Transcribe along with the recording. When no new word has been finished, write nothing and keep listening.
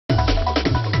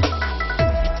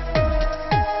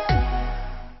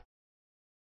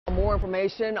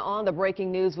information on the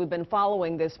breaking news we've been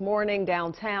following this morning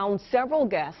downtown. Several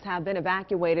guests have been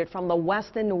evacuated from the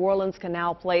Westin New Orleans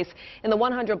Canal Place in the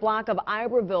 100 block of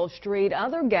Iberville Street.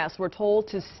 Other guests were told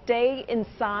to stay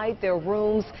inside their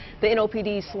rooms. The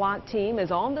NOPD SWAT team is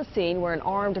on the scene where an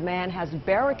armed man has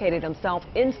barricaded himself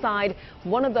inside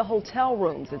one of the hotel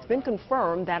rooms. It's been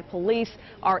confirmed that police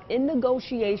are in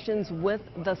negotiations with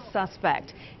the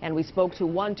suspect. And we spoke to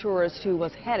one tourist who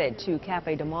was headed to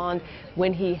Cafe du Monde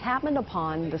when he happened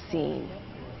upon the scene.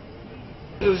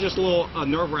 It was just a little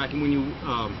nerve-wracking when you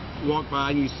walk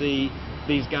by and you see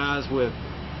these guys with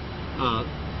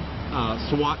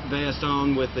SWAT vests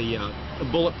on with the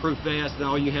bulletproof vest, and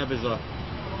all you have is a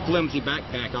flimsy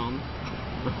backpack on.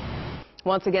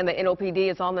 Once again, the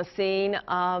NOPD is on the scene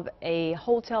of a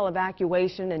hotel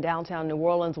evacuation in downtown New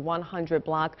Orleans, 100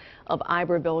 block of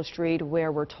Iberville Street,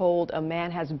 where we're told a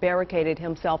man has barricaded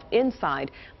himself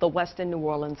inside the Westin New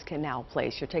Orleans Canal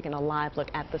Place. You're taking a live look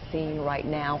at the scene right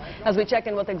now as we check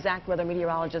in with exact weather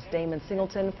meteorologist Damon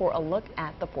Singleton for a look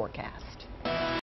at the forecast.